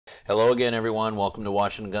Hello again, everyone. Welcome to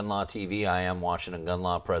Washington Gun Law TV. I am Washington Gun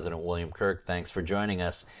Law President William Kirk. Thanks for joining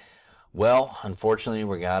us. Well, unfortunately,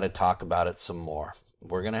 we got to talk about it some more.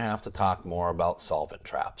 We're going to have to talk more about solvent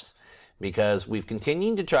traps because we've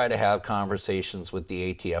continued to try to have conversations with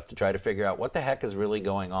the ATF to try to figure out what the heck is really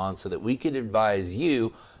going on so that we could advise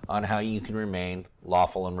you on how you can remain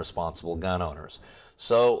lawful and responsible gun owners.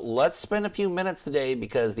 So let's spend a few minutes today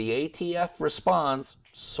because the ATF responds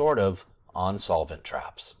sort of on solvent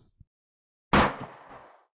traps.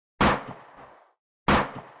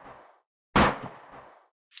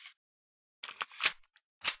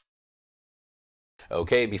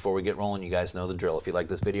 Okay, before we get rolling, you guys know the drill. If you like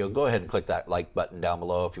this video, go ahead and click that like button down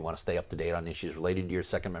below. If you want to stay up to date on issues related to your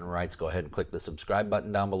Second Amendment rights, go ahead and click the subscribe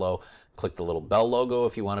button down below. Click the little bell logo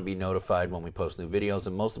if you want to be notified when we post new videos.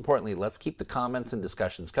 And most importantly, let's keep the comments and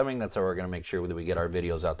discussions coming. That's how we're going to make sure that we get our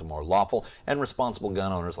videos out to more lawful and responsible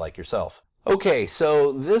gun owners like yourself. Okay,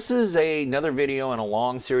 so this is another video in a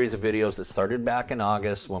long series of videos that started back in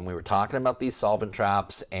August when we were talking about these solvent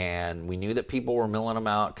traps, and we knew that people were milling them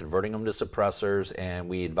out, converting them to suppressors, and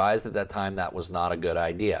we advised at that time that was not a good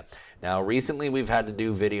idea. Now, recently we've had to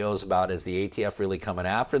do videos about is the ATF really coming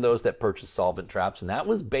after those that purchase solvent traps, and that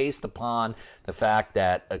was based upon the fact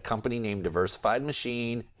that a company named Diversified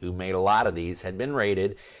Machine, who made a lot of these, had been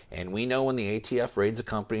raided, and we know when the ATF raids a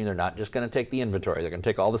company, they're not just going to take the inventory, they're going to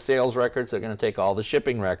take all the sales records, they're going to take all the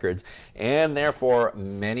shipping records, and therefore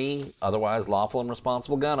many otherwise lawful and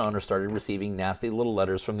responsible gun owners started receiving nasty little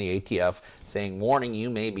letters from the ATF saying, warning, you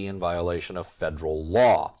may be in violation of federal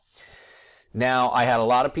law. Now, I had a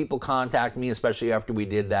lot of people contact me, especially after we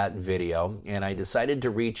did that video, and I decided to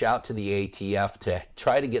reach out to the ATF to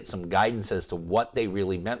try to get some guidance as to what they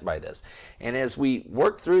really meant by this. And as we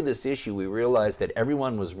worked through this issue, we realized that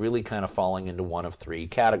everyone was really kind of falling into one of three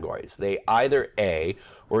categories. They either A,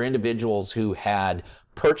 were individuals who had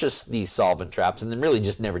purchased these solvent traps and then really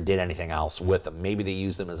just never did anything else with them. Maybe they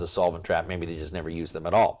used them as a solvent trap, maybe they just never used them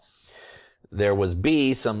at all. There was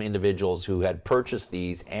B, some individuals who had purchased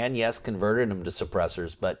these and yes, converted them to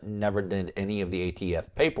suppressors, but never did any of the ATF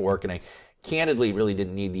paperwork, and I candidly really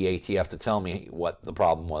didn't need the ATF to tell me what the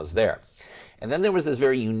problem was there. And then there was this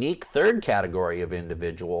very unique third category of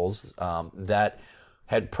individuals that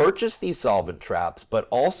had purchased these solvent traps, but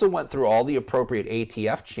also went through all the appropriate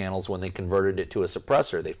ATF channels when they converted it to a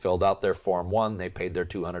suppressor. They filled out their Form 1, they paid their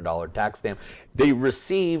 $200 tax stamp, they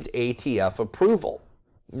received ATF approval.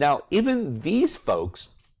 Now, even these folks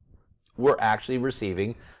were actually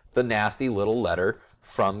receiving the nasty little letter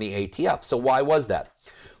from the ATF. So why was that?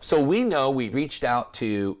 So we know we reached out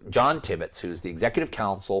to John Tibbetts, who's the executive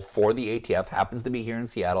counsel for the ATF, happens to be here in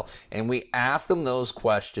Seattle, and we asked them those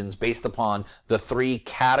questions based upon the three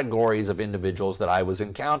categories of individuals that I was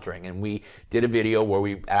encountering. And we did a video where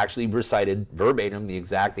we actually recited verbatim the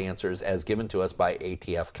exact answers as given to us by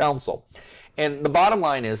ATF counsel. And the bottom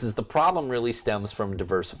line is the problem really stems from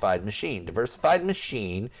Diversified Machine. Diversified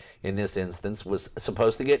Machine, in this instance, was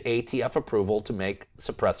supposed to get ATF approval to make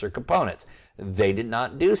suppressor components. They did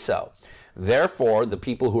not do so. Therefore, the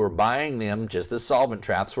people who were buying them just as solvent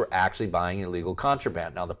traps were actually buying illegal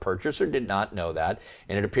contraband. Now, the purchaser did not know that,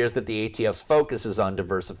 and it appears that the ATF's focus is on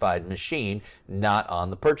Diversified Machine, not on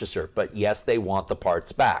the purchaser. But yes, they want the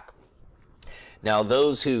parts back. Now,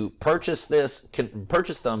 those who purchased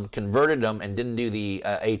them, converted them, and didn't do the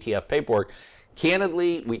ATF paperwork,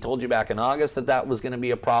 candidly, we told you back in August that that was going to be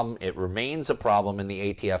a problem. It remains a problem, and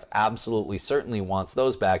the ATF absolutely certainly wants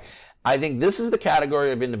those back. I think this is the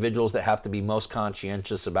category of individuals that have to be most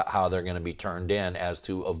conscientious about how they're going to be turned in as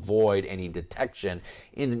to avoid any detection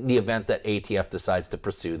in the event that ATF decides to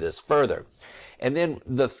pursue this further. And then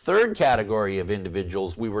the third category of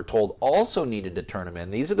individuals we were told also needed to turn them in.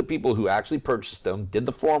 These are the people who actually purchased them, did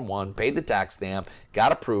the Form 1, paid the tax stamp,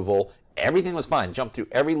 got approval, everything was fine, jumped through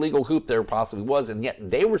every legal hoop there possibly was, and yet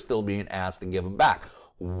they were still being asked to give them back.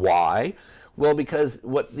 Why? Well, because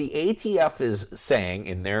what the ATF is saying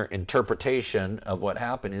in their interpretation of what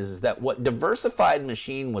happened is that what Diversified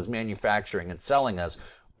Machine was manufacturing and selling us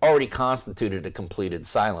already constituted a completed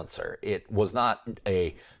silencer. It was not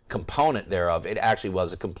a component thereof, it actually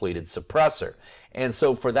was a completed suppressor. And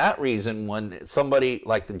so for that reason, when somebody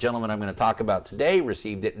like the gentleman I'm going to talk about today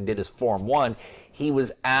received it and did his Form 1, he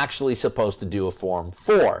was actually supposed to do a Form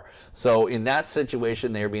 4. So in that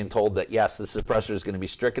situation, they're being told that yes, the suppressor is going to be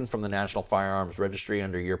stricken from the National Firearms Registry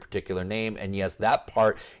under your particular name, and yes, that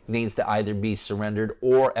part needs to either be surrendered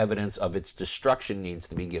or evidence of its destruction needs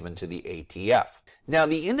to be given to the ATF. Now,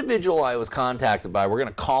 the individual I was contacted by, we're going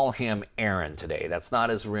to call him Aaron today. That's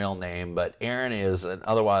not his real name, but Aaron is an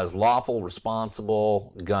otherwise lawful,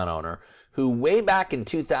 responsible gun owner who way back in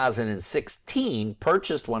 2016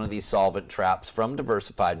 purchased one of these solvent traps from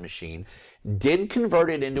Diversified Machine, did convert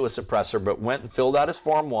it into a suppressor, but went and filled out his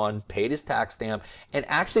Form 1, paid his tax stamp, and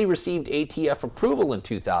actually received ATF approval in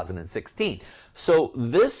 2016. So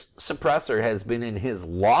this suppressor has been in his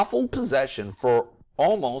lawful possession for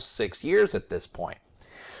almost 6 years at this point.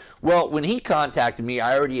 Well, when he contacted me,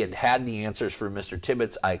 I already had the answers for Mr.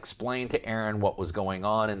 Tibbetts. I explained to Aaron what was going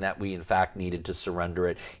on and that we, in fact, needed to surrender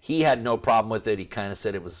it. He had no problem with it. He kind of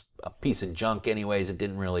said it was a piece of junk anyways. It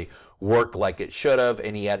didn't really work like it should have,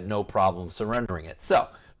 and he had no problem surrendering it. So,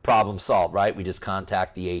 problem solved, right? We just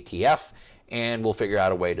contact the ATF, and we'll figure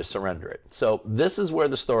out a way to surrender it. So this is where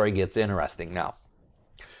the story gets interesting now.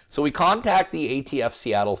 So we contact the ATF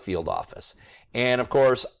Seattle field office. And of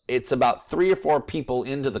course, it's about 3 or 4 people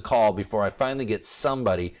into the call before I finally get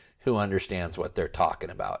somebody who understands what they're talking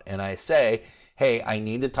about. And I say, hey, I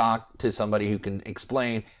need to talk to somebody who can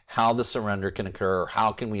explain how the surrender can occur, or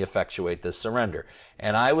how can we effectuate this surrender.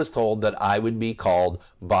 And I was told that I would be called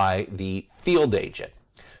by the field agent.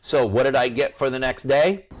 So what did I get for the next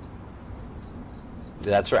day?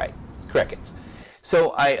 That's right, crickets.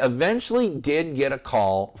 So I eventually did get a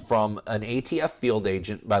call from an ATF field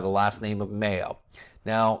agent by the last name of Mayo.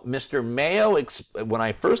 Now, Mr. Mayo, when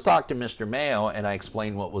I first talked to Mr. Mayo and I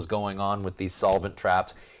explained what was going on with these solvent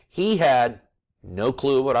traps, he had no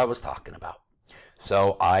clue what I was talking about.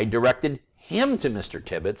 So I directed him to Mr.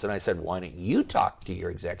 Tibbetts and I said, why don't you talk to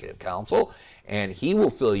your executive counsel and he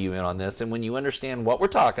will fill you in on this. And when you understand what we're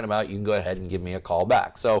talking about, you can go ahead and give me a call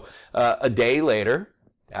back. So a day later,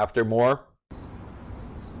 after more,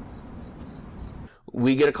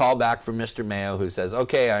 we get a call back from Mr. Mayo who says,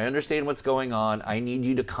 okay, I understand what's going on. I need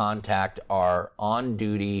you to contact our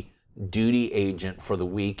on-duty agent for the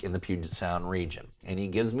week in the Puget Sound region. And he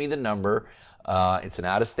gives me the number. It's an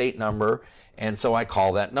out-of-state number. And so I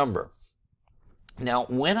call that number. Now,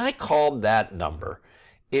 when I called that number,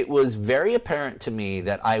 it was very apparent to me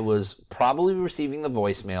that I was probably receiving the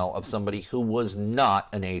voicemail of somebody who was not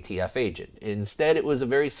an ATF agent. Instead, it was a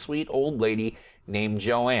very sweet old lady named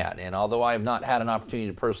Joanne. And although I have not had an opportunity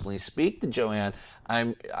to personally speak to Joanne,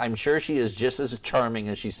 I'm sure she is just as charming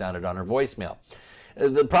as she sounded on her voicemail.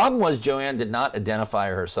 The problem was Joanne did not identify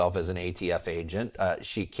herself as an ATF agent.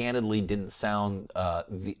 She candidly didn't sound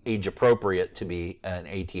age appropriate to be an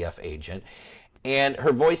ATF agent. And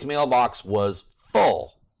her voicemail box was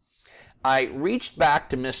full. I reached back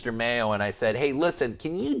to Mr. Mayo and I said, hey, listen,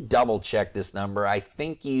 can you double check this number? I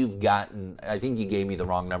think you gave me the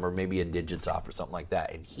wrong number, maybe a digit's off or something like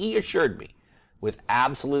that. And he assured me with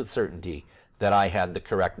absolute certainty that I had the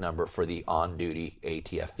correct number for the on-duty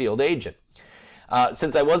ATF field agent.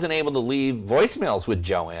 Since I wasn't able to leave voicemails with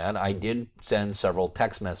Joanne, I did send several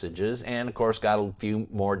text messages and, of course, got a few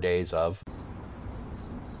more days of.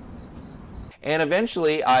 And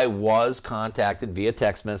eventually I was contacted via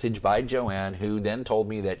text message by Joanne, who then told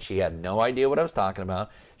me that she had no idea what I was talking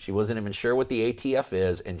about. She wasn't even sure what the ATF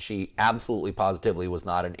is, and she absolutely positively was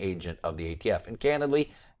not an agent of the ATF. And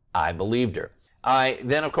candidly, I believed her. I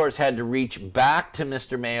then, of course, had to reach back to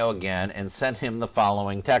Mr. Mayo again and sent him the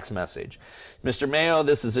following text message. Mr. Mayo,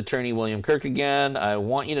 this is Attorney William Kirk again. I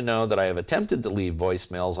want you to know that I have attempted to leave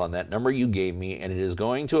voicemails on that number you gave me, and it is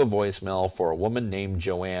going to a voicemail for a woman named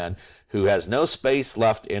Joanne who has no space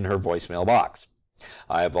left in her voicemail box.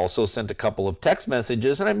 I have also sent a couple of text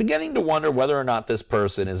messages, and I'm beginning to wonder whether or not this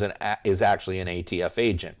person is actually an ATF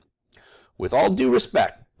agent. With all due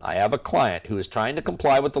respect, I have a client who is trying to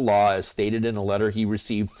comply with the law as stated in a letter he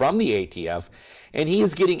received from the ATF, and he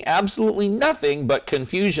is getting absolutely nothing but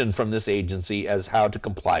confusion from this agency as how to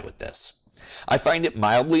comply with this. I find it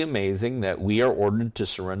mildly amazing that we are ordered to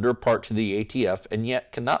surrender a part to the ATF and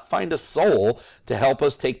yet cannot find a soul to help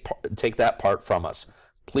us take that part from us.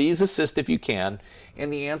 Please assist if you can.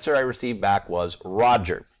 And the answer I received back was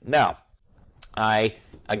Roger. Now, I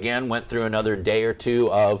again went through another day or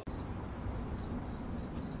two of,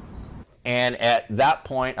 and at that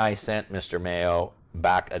point I sent Mr. Mayo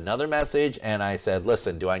back another message and I said,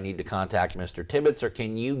 listen, do I need to contact Mr. Tibbetts or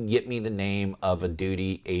can you get me the name of a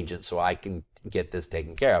duty agent so I can get this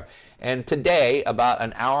taken care of? And today, about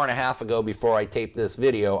an hour and a half ago before I taped this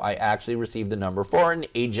video, I actually received the number for an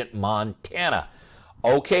Agent Montana.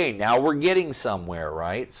 Okay, now we're getting somewhere,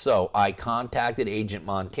 right? So I contacted Agent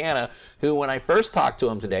Montana, who when I first talked to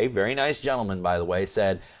him today, very nice gentleman by the way,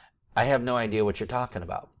 said, I have no idea what you're talking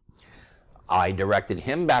about. I directed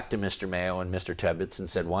him back to Mr. Mayo and Mr. Tibbetts and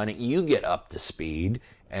said, why don't you get up to speed?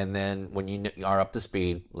 And then when you are up to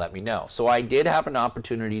speed, let me know. So I did have an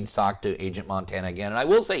opportunity to talk to Agent Montana again. And I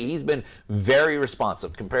will say he's been very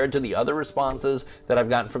responsive. Compared to the other responses that I've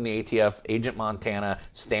gotten from the ATF, Agent Montana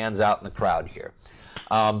stands out in the crowd here.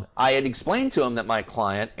 I had explained to him that my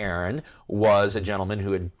client, Aaron, was a gentleman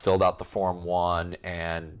who had filled out the Form 1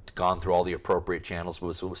 and gone through all the appropriate channels,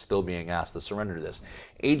 but was still being asked to surrender to this.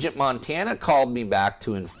 Agent Montana called me back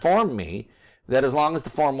to inform me that as long as the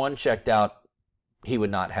Form 1 checked out, he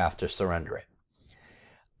would not have to surrender it.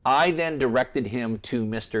 I then directed him to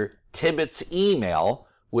Mr. Tibbetts' email,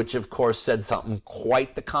 which of course said something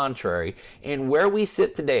quite the contrary. And where we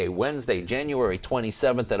sit today, Wednesday, January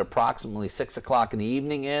 27th at approximately 6 o'clock in the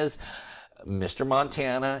evening is Mr.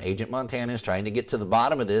 Montana, Agent Montana is trying to get to the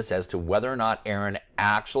bottom of this as to whether or not Aaron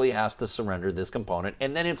actually has to surrender this component.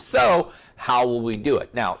 And then if so, how will we do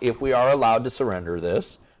it? Now, if we are allowed to surrender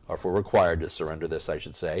this, or if we're required to surrender this, I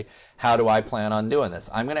should say, how do I plan on doing this?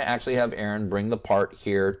 I'm going to actually have Aaron bring the part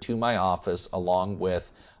here to my office along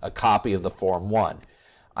with a copy of the Form 1.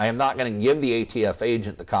 I am not going to give the ATF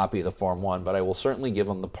agent the copy of the Form 1, but I will certainly give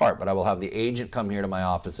him the part. But I will have the agent come here to my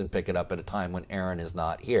office and pick it up at a time when Aaron is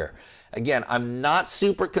not here. Again, I'm not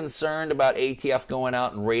super concerned about ATF going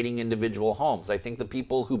out and raiding individual homes. I think the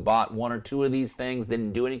people who bought 1 or 2 of these things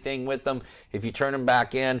didn't do anything with them. If you turn them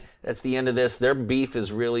back in, that's the end of this. Their beef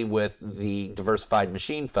is really with the Diversified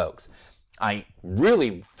Machine folks. I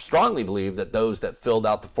really strongly believe that those that filled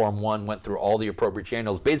out the Form 1 went through all the appropriate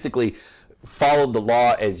channels, basically followed the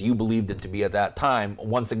law as you believed it to be at that time.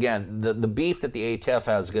 Once again, the beef that the ATF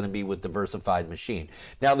has is going to be with Diversified Machine.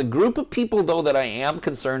 Now, the group of people, though, that I am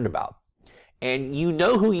concerned about, and you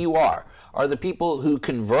know who you are the people who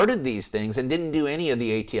converted these things and didn't do any of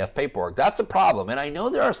the ATF paperwork. That's a problem. And I know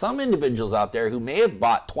there are some individuals out there who may have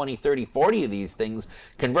bought 20, 30, 40 of these things,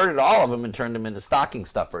 converted all of them, and turned them into stocking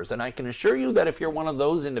stuffers. And I can assure you that if you're one of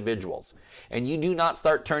those individuals and you do not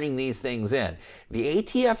start turning these things in, the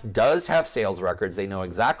ATF does have sales records. They know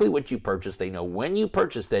exactly what you purchased. They know when you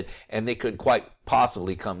purchased it, and they could quite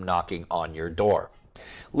possibly come knocking on your door.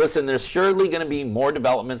 Listen, there's surely going to be more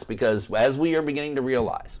developments because as we are beginning to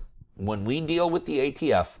realize, when we deal with the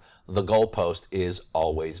ATF, the goalpost is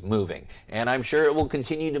always moving. And I'm sure it will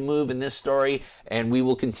continue to move in this story, and we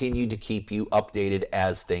will continue to keep you updated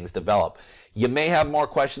as things develop. You may have more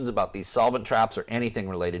questions about these solvent traps or anything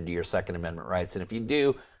related to your Second Amendment rights. And if you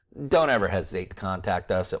do, don't ever hesitate to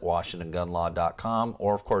contact us at WashingtonGunLaw.com,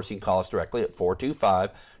 or of course you can call us directly at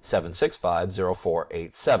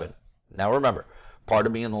 425-765-0487. Now remember, part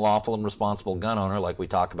of being the lawful and responsible gun owner, like we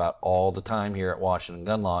talk about all the time here at Washington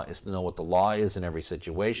Gun Law, is to know what the law is in every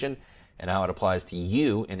situation and how it applies to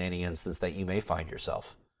you in any instance that you may find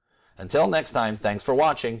yourself. Until next time, thanks for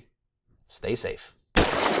watching. Stay safe.